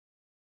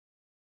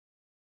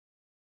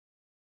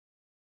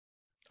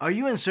Are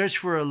you in search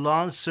for a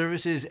lawn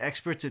services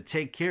expert to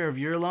take care of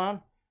your lawn?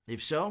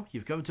 If so,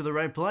 you've come to the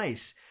right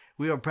place.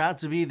 We are proud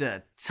to be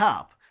the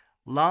top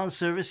lawn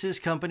services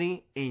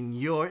company in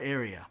your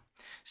area.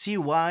 See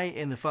why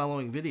in the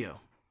following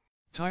video.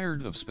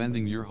 Tired of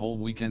spending your whole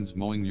weekends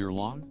mowing your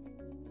lawn?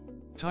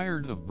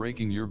 Tired of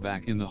breaking your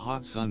back in the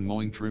hot sun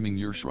trimming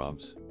your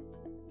shrubs?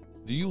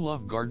 Do you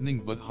love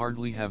gardening but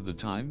hardly have the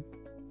time?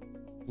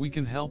 We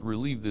can help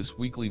relieve this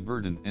weekly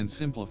burden and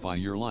simplify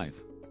your life.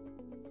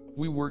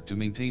 We work to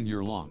maintain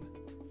your lawn.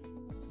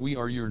 We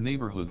are your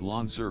neighborhood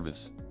lawn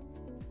service.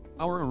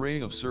 Our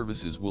array of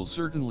services will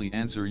certainly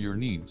answer your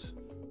needs.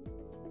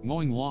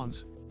 Mowing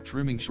lawns,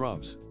 trimming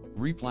shrubs,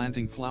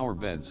 replanting flower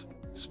beds,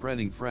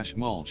 spreading fresh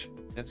mulch,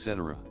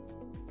 etc.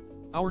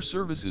 Our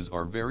services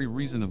are very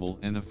reasonable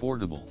and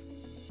affordable.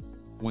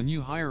 When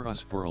you hire us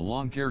for a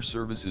lawn care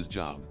services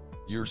job,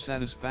 your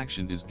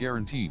satisfaction is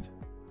guaranteed.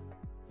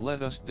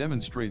 Let us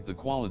demonstrate the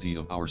quality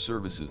of our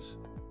services.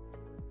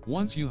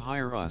 Once you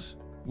hire us,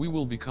 we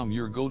will become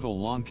your go-to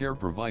lawn care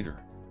provider.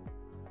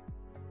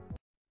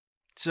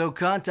 So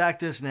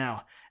contact us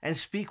now and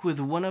speak with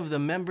one of the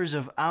members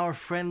of our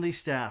friendly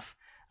staff.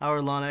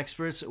 Our lawn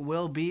experts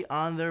will be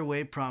on their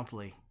way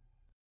promptly.